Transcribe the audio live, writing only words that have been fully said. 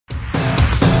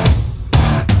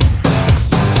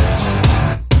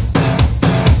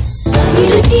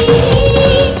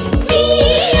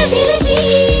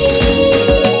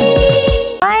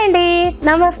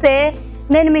నమస్తే,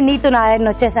 నేను మీ నీతు నాయర్ని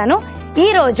వచ్చేసాను. ఈ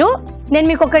రోజు నేను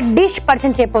మీకు ఒక డిష్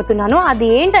పరిచయం చేయబోతున్నాను. అది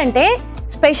ఏంటంటే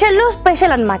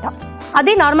స్పెషల్ అన్నమాట.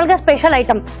 అది నార్మల్గా స్పెషల్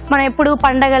ఐటమ్. మనం ఎప్పుడు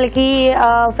పండగలకి,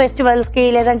 ఫెస్టివల్స్కి,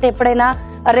 లేదంటే ఎప్పుడైనా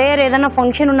రేర్ ఏదైనా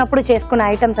ఫంక్షన్ ఉన్నప్పుడు చేసుకునే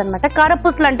ఐటమ్స్ అన్నమాట.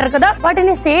 కారపూసలు అంటారు కదా,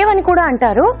 వాటిని సేవ్ అని కూడా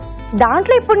అంటారు.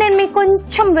 దాంట్లో ఇప్పుడు నేను మీకు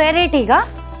కొంచెం వెరైటీగా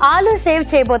ఆలూ సేవ్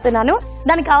చేయబోతున్నాను.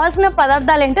 దానికి కావాల్సిన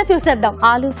పదార్థాలు ఏంటో చూసేద్దాం.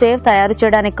 ఆలూ సేవ్ తయారు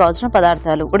చేయడానికి కావాల్సిన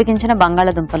పదార్థాలు: ఉడికించిన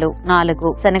బంగాళదుంపలు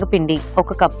 4, శనగపిండి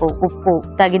 1 కప్పు, ఉప్పు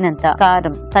తగినంత,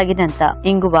 కారం తగినంత,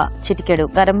 ఇంగువ చిటికెడు,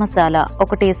 garam masala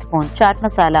 1 tea spoon, chaat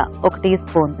masala 1 tea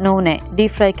spoon, నూనె,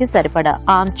 డీప్ ఫ్రై కి సరిపడా,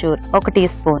 ఆమ్చూర్ 1 టీ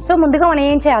స్పూన్. సో ముందుగా మనం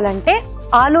ఏం చేయాలంటే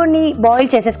ఆలూని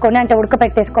బాయిల్ చేసేసుకొని, అంటే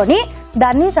ఉడకపెట్టేసుకొని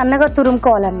దాన్ని సన్నగా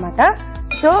తురుముకోవాలన్నమాట.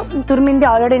 సో తురిమింది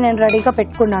ఆల్రెడీ నేను రెడీగా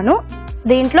పెట్టుకున్నాను.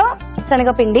 దీంట్లో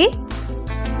శనగపిండి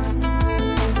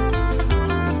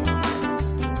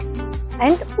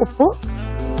అండ్ ఉప్పు,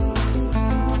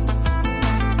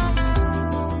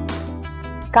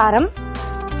 కారం,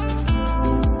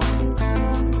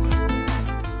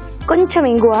 కొంచెం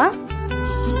ఇంగువ,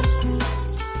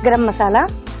 గరం మసాలా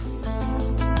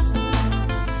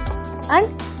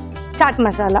అండ్ చాట్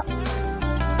మసాలా.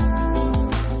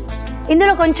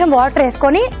 ఇందులో కొంచెం వాటర్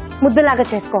వేసుకొని ముద్దలాగా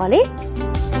చేసుకోవాలి.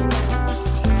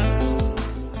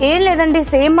 ఏం లేదండి,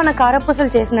 సేమ్ మన కారపూసలు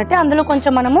చేసినట్టే అందులో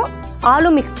కొంచెం మనము ఆలు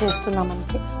మిక్స్ చేస్తున్నాం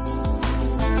అంతే.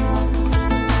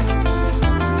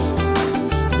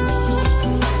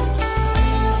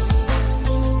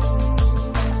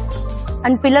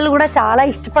 అండ్ పిల్లలు కూడా చాలా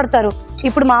ఇష్టపడతారు.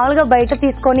 ఇప్పుడు మామూలుగా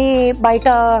బయట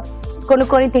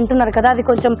కొనుక్కొని తింటున్నారు కదా, అది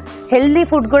కొంచెం హెల్దీ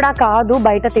ఫుడ్ కూడా కాదు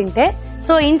బయట తింటే.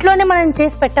 సో ఇంట్లోనే మనం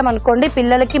చేసి పెట్టామనుకోండి,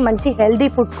 పిల్లలకి మంచి హెల్దీ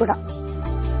ఫుడ్ కూడా.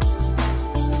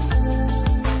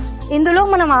 ఇందులో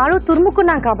మనం ఆలు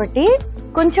తురుముకున్నాం కాబట్టి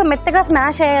కొంచెం మెత్తగా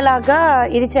స్మాష్ అయ్యేలాగా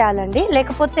ఇది చేయాలండి,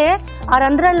 లేకపోతే ఆ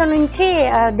రంధ్రాల నుంచి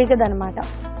దిగదనమాట.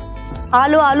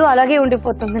 ఆలు అలాగే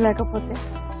ఉండిపోతుంది లేకపోతే.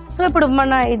 సో ఇప్పుడు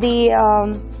మన ఇది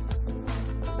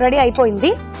రెడీ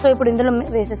అయిపోయింది. సో ఇప్పుడు ఇందులో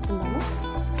వేసేస్తున్నాము.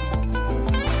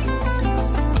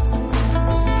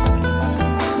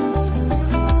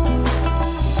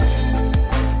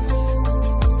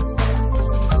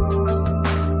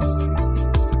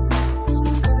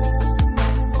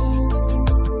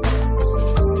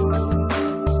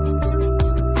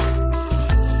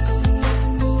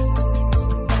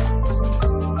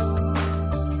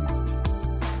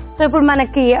 సో ఇప్పుడు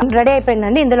మనకి రెడీ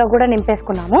అయిపోయిందండి. ఇందులో కూడా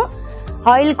నింపేసుకున్నాము.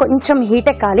 ఆయిల్ కొంచెం హీట్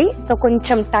ఎక్కాలి, సో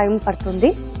కొంచెం టైం పడుతుంది.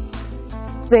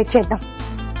 వెయిట్ చేద్దాం.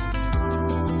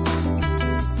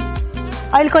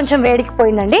 ఆయిల్ కొంచెం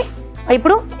వేడికిపోయిందండి.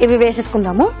 ఇప్పుడు ఇవి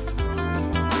వేసేసుకుందాము.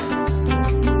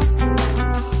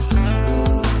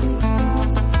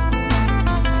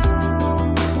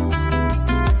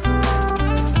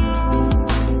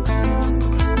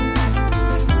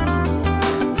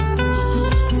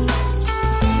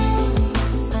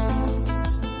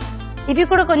 ఇవి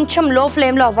కూడా కొంచెం లో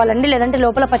ఫ్లేమ్ లో అవ్వాలండి, లేదంటే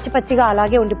లోపల పచ్చిగా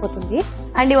అలాగే ఉండిపోతుంది.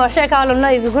 అండ్ ఈ వర్షాకాలంలో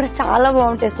ఇవి కూడా చాలా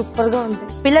బాగుంటాయి, సూపర్ గా ఉంటాయి.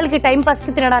 పిల్లలకి టైం పాస్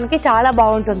కి తినడానికి చాలా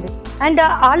బాగుంటుంది. అండ్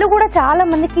ఆలు కూడా చాలా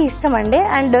మందికి ఇష్టం అండి.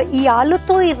 అండ్ ఈ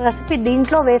ఆలుతో ఈ రెసిపీ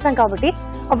దీంట్లో వేసాం కాబట్టి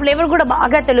ఆ ఫ్లేవర్ కూడా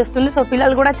బాగా తెలుస్తుంది. సో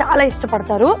పిల్లలు కూడా చాలా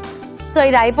ఇష్టపడతారు. సో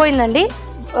ఇది అయిపోయిందండి,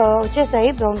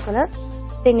 వచ్చేసాయి బ్రౌన్ కలర్.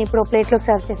 దీన్ని ఇప్పుడు ప్లేట్లోకి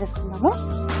సర్వ్ చేసేసుకున్నాము.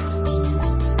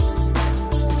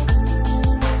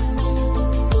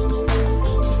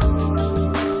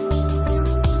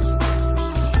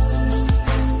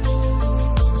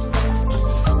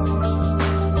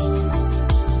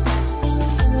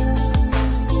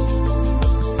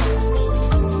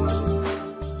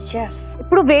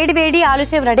 ఇప్పుడు వేడి ఆలూ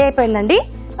సేవ్ రెడీ అయిపోయిందండి.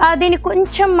 దీన్ని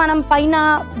కొంచెం మనం పైన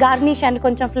గార్నిష్ అండ్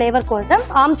కొంచెం ఫ్లేవర్ కోసం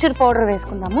ఆమ్చూర్ పౌడర్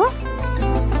వేసుకుందాము.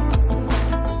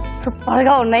 సూపర్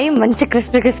గా ఉన్నాయి, మంచి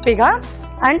క్రిస్పీగా.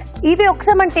 అండ్ ఇవి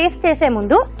ఒకసారి మనం టేస్ట్ చేసే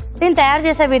ముందు దీన్ని తయారు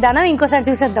చేసే విధానం ఇంకోసారి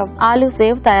చూసేద్దాం. ఆలూ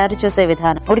సేవ్ తయారు చేసే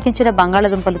విధానం: ఉడికించిన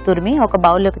బంగాళదుంపలు తురిమి ఒక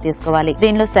బౌల్లోకి తీసుకోవాలి.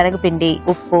 దీనిలో శనగపిండి,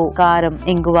 ఉప్పు, కారం,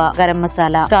 ఇంగువ, గరం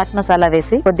మసాలా, చాట్ మసాలా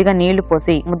వేసి కొద్దిగా నీళ్లు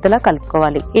పోసి ముద్దలా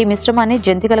కలుపుకోవాలి. ఈ మిశ్రమాన్ని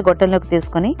జంతికల గొట్టంలోకి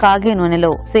తీసుకుని కాగే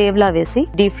నూనెలో సేవ్ లా వేసి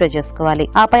డీప్ ఫ్రై చేసుకోవాలి.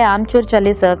 ఆపై ఆమ్చూర్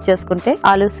చల్లి సర్వ్ చేసుకుంటే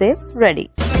aloo save ready.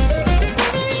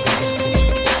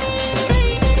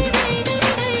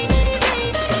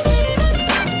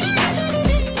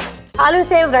 Aloo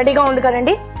save రెడీగా ఉంది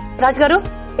కదండి. రాజు గారు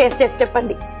టేస్ట్ చేసి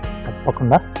చెప్పండి.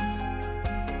 తప్పకుండా.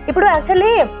 ఇప్పుడు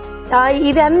యాక్చువల్లీ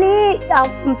ఇవన్నీ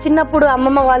చిన్నప్పుడు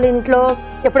అమ్మమ్మ వాళ్ళ ఇంట్లో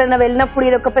ఎప్పుడైనా వెళ్ళినప్పుడు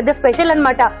ఇది ఒక పెద్ద స్పెషల్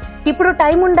అన్నమాట. ఇప్పుడు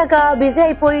టైం ఉండక బిజీ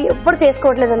అయిపోయి ఎప్పుడు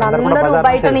చేసుకోవట్లేదు అన్న, అందరూ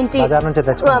బయట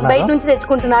నుంచి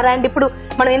తెచ్చుకుంటున్నారు. అండ్ ఇప్పుడు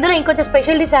మనం ఇందులో ఇంకొంచెం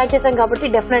స్పెషల్ డిష్ యాడ్ చేసాం కాబట్టి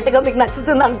డెఫినెట్ గా మీకు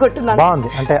నచ్చుతుంది అనుకుంటున్నాను.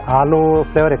 బాగుంది, అంటే ఆలు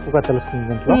ఫ్లేవర్ ఎక్కువగా తెలుస్తుంది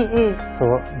దీంట్లో. సో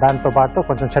దాంతో పాటు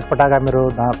కొంచెం చట్పటాగా మీరు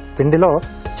పిండిలో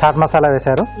చాట్ మసాలా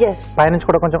వేశారు, పైనుంచి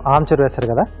కూడా కొంచెం ఆమ్చూర్ వేశారు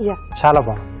కదా, చాలా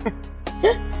బాగుంది.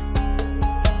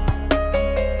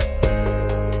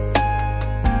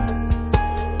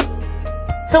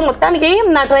 సో మొత్తానికి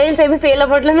నా ట్రయల్స్ ఏమి ఫెయిల్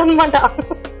అవ్వట్లేదు అనమాట,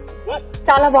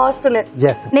 చాలా బాగా వస్తున్నాయి.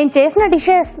 నేను చేసిన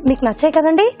డిషెస్ మీకు నచ్చాయి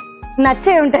కదండి,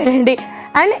 నచ్చే ఉంటాయండి.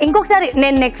 అండ్ ఇంకొకసారి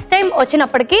నేను నెక్స్ట్ టైం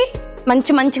వచ్చినప్పటికీ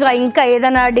మంచిగా ఇంకా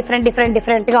ఏదైనా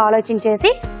డిఫరెంట్ గా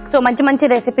ఆలోచించేసి సో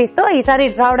మంచి రెసిపీస్ తో ఈసారి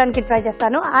రావడానికి ట్రై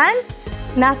చేస్తాను. అండ్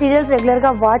నా సీరియల్స్ రెగ్యులర్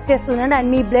గా వాచ్ చేస్తున్నాను అండ్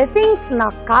మీ బ్లెస్సింగ్స్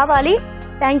నాకు కావాలి.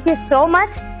 Thank you so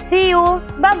much, see you,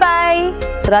 bye.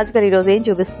 రాజు గారు ఈరోజు ఏం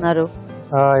చూపిస్తున్నారు?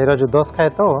 ఈరోజు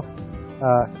దోసకాయతో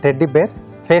టెడ్డీ బేర్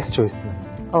ఫేస్ చూపిస్తున్నాను.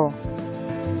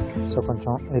 సో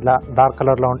కొంచెం ఇలా డార్క్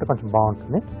కలర్ లో ఉంటే కొంచెం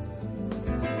బాగుంటుంది.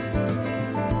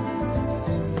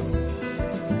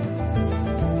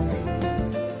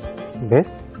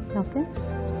 Base okay.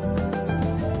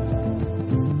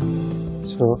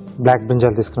 So black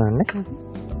brinjal తీసుకున్నానండి.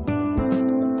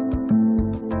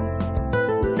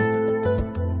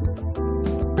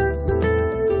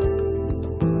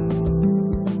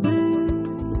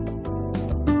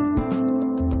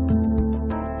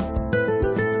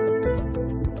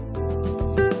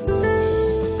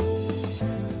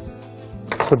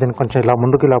 సో దీన్ని కొంచెం ఇలా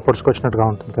ముందుకు ఇలా పొడుచుకొచ్చినట్టుగా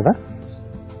ఉంటుంది కదా,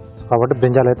 కాబట్టి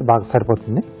బ్రింజాల్ అయితే బాగా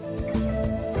సరిపోతుంది.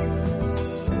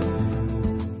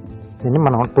 దీన్ని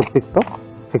మనం టూత్ పిక్తో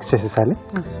ఫిక్స్ చేసేసాలి.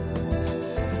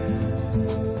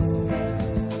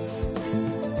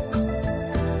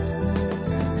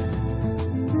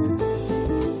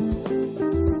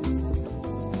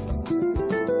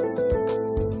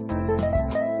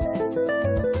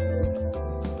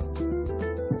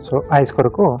 సో ఐస్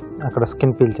కొరకు అక్కడ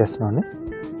స్కిన్ పీల్ చేస్తున్నామండి.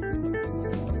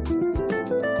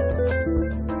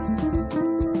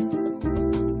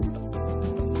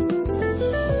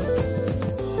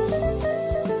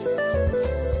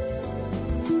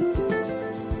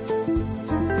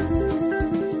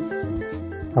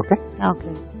 ఓకే.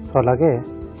 సో అలాగే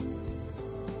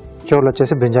చెవులు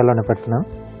వచ్చేసి బ్రింజాల్లోనే పెడుతున్నాను.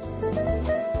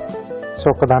 సో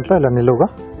ఒక దాంట్లో ఇలా నిలువుగా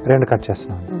 2 కట్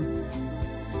చేస్తున్నాను.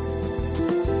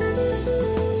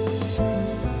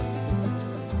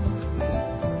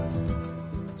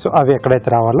 సో అవి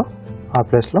ఎక్కడైతే రావాలో ఆ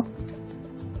ప్లేస్లో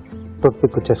టూత్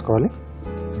పిక్ చేసుకోవాలి.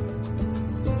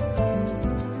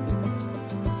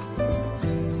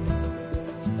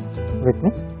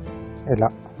 వీటిని ఇలా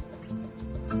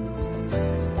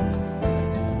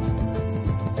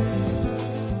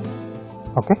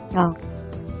ఓకే.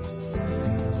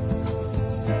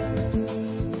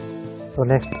 సో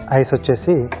నెక్స్ట్ ఐస్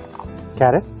వచ్చేసి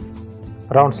క్యారెట్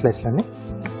రౌండ్ స్లైస్లన్నీ.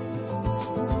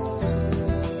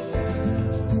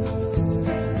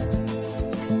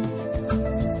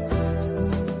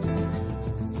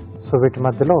 సో వీటి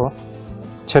మధ్యలో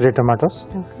చెర్రీ టొమాటోస్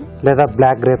లేదా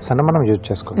బ్లాక్ గ్రేప్స్ అన్న మనం యూజ్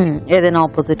చేసుకోవాలి, ఏదైనా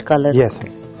ఆపోజిట్ కలర్. ఎస్.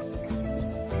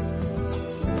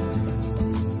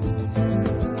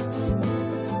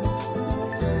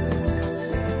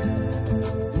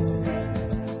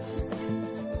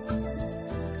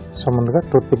 సో ముందుగా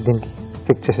టూత్ పిక్ దీనికి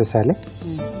ఫిక్స్ చేసేసేయాలి.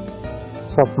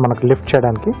 సో మనకు లిఫ్ట్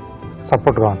చేయడానికి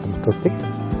సపోర్ట్గా ఉంటుంది టూత్ పిక్.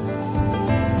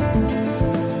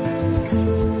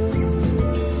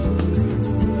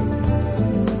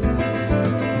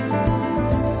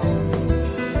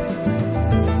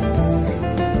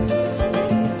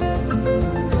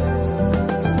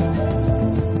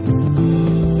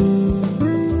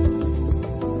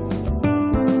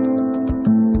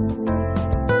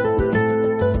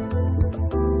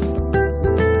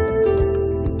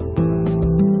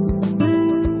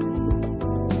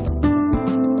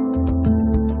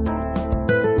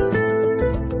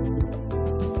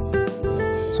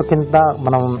 సో కింద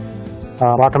మనం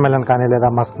వాటర్ మెలన్ కానీ లేదా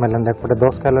మస్క్ మెలన్ లేకపోతే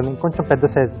దోసకాయలను ఇంకొంచెం పెద్ద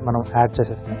సైజ్ మనం యాడ్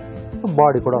చేసేస్తాం. సో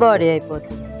బాడీ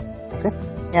అయిపోతుంది. ఓకే.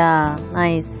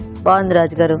 నైస్, బాగుంది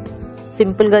రాజు గారు,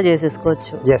 సింపుల్ గా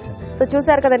చేసేసుకోవచ్చు. సో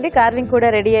చూసారు కదండి, కార్వింగ్ కూడా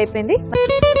రెడీ అయిపోయింది.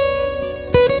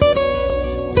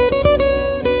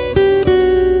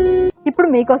 ఇప్పుడు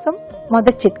మీకోసం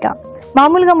మొదటి చిట్కా.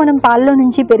 మామూలుగా మనం పాలలో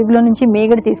నుంచి పెరుగులో నుంచి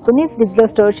మేగడ తీసుకుని ఫ్రిడ్జ్ లో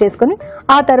స్టోర్ చేసుకుని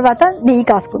ఆ తర్వాత నెయ్యి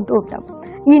కాసుకుంటూ ఉంటాం.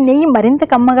 ఈ నెయ్యి మరింత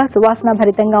కమ్మగా సువాసన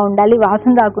భరితంగా ఉండాలి,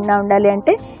 వాసన రాకుండా ఉండాలి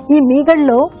అంటే ఈ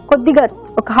మీగడలో కొద్దిగా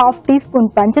ఒక 1/2 టీ స్పూన్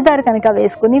పంచదార కనుక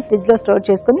వేసుకుని ఫ్రిడ్జ్ లో స్టోర్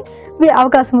చేసుకుని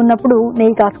అవకాశం ఉన్నప్పుడు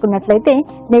నెయ్యి కాసుకున్నట్లయితే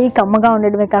నెయ్యి కమ్మగా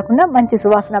ఉండడమే కాకుండా మంచి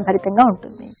సువాసన భరితంగా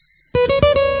ఉంటుంది.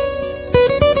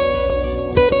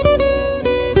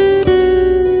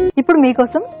 ఇప్పుడు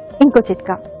మీకోసం ఇంకో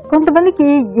చిట్కా. కొంతమందికి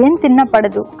ఏం తిన్నా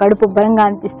పడదు, కడుపు ఉబ్బరంగా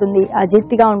అనిపిస్తుంది,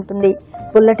 అజీర్తిగా ఉంటుంది,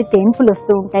 పుల్లటి తేన్పులు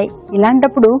వస్తూ ఉంటాయి.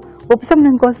 ఇలాంటప్పుడు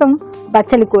ఉపశమనం కోసం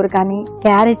బచ్చలి కూర కానీ,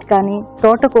 క్యారెట్ కానీ,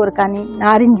 తోటకూర కానీ,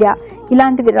 నారింజ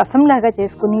ఇలాంటివి రసంలాగా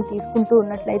చేసుకుని తీసుకుంటూ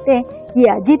ఉన్నట్లయితే ఈ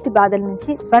అజీర్తి బాధల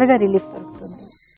నుంచి త్వరగా రిలీఫ్ దొరుకుతుంది.